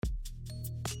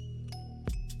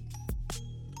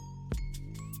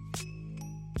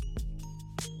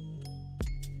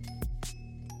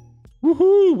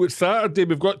woohoo, it's Saturday,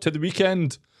 we've got to the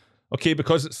weekend. Okay,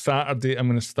 because it's Saturday, I'm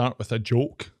going to start with a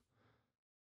joke.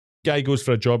 Guy goes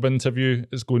for a job interview.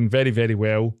 It's going very, very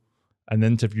well. And the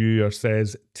interviewer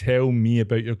says, tell me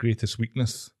about your greatest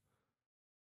weakness.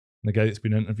 And the guy that's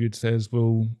been interviewed says,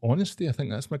 well, honesty, I think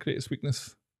that's my greatest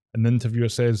weakness. And the interviewer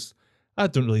says, I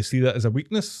don't really see that as a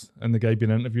weakness. And the guy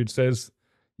being interviewed says,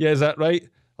 yeah, is that right?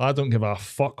 I don't give a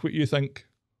fuck what you think.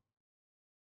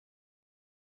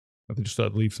 I just thought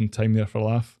I'd leave some time there for a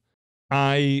laugh.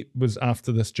 I was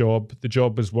after this job. The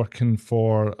job was working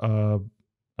for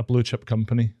a blue chip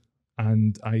company.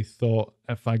 And I thought,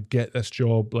 if I get this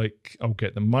job, like, I'll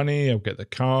get the money, I'll get the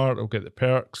car, I'll get the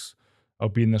perks, I'll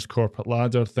be in this corporate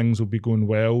ladder, things will be going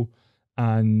well.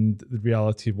 And the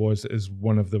reality was, it is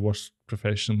one of the worst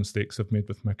professional mistakes I've made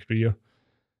with my career.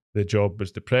 The job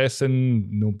was depressing.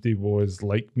 Nobody was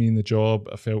like me in the job.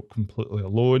 I felt completely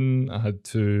alone. I had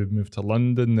to move to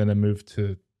London. Then I moved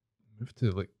to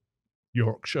like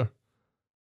Yorkshire.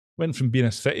 Went from being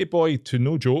a city boy to,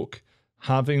 no joke,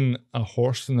 having a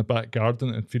horse in the back garden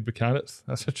and feed with carrots.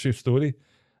 That's a true story.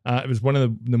 It was one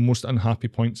of the most unhappy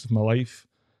points of my life.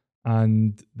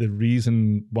 And the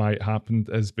reason why it happened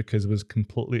is because it was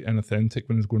completely inauthentic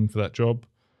when I was going for that job.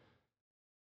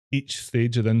 Each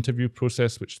stage of the interview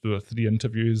process, which there were 3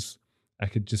 interviews, I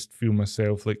could just feel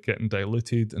myself like getting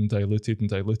diluted and diluted and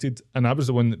diluted. And I was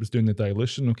the one that was doing the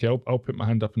dilution. Okay, I'll put my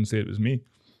hand up and say it was me.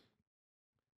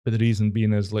 But the reason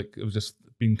being is, like, it was just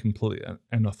being completely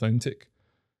inauthentic.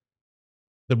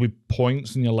 There'll be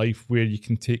points in your life where you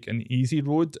can take an easy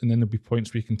road, and then there'll be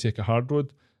points where you can take a hard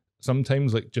road.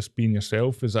 Sometimes, like, just being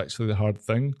yourself is actually the hard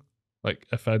thing. Like,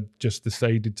 if I'd just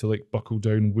decided to, like, buckle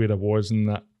down where I was in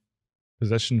that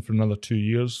position for another 2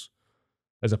 years,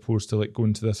 as opposed to, like,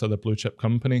 going to this other blue chip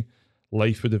company,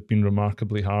 life would have been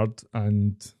remarkably hard.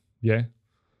 And yeah,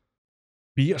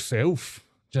 be yourself.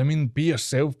 Do you know what I mean? Be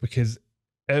yourself, because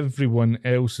everyone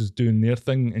else is doing their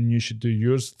thing and you should do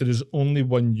yours. There is only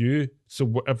one you. So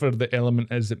whatever the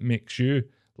element is that makes you,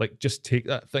 like, just take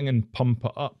that thing and pump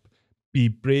it up. Be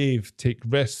brave, take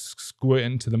risks, go out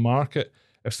into the market.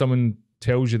 If someone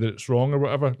tells you that it's wrong or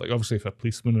whatever, like, obviously if a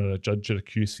policeman or a judge or a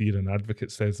QC or an advocate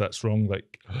says that's wrong,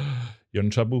 like, you're in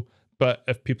trouble. But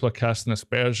if people are casting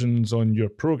aspersions on your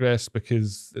progress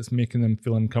because it's making them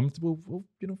feel uncomfortable, well,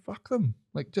 you know, fuck them.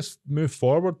 Like, just move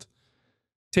forward.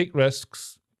 Take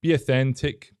risks, be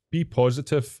authentic, be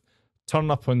positive,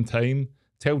 turn up on time,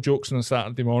 tell jokes on a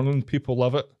Saturday morning. People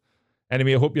love it.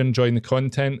 Anyway, I hope you're enjoying the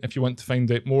content. If you want to find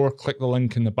out more, click the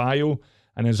link in the bio.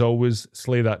 And as always,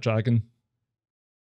 slay that dragon.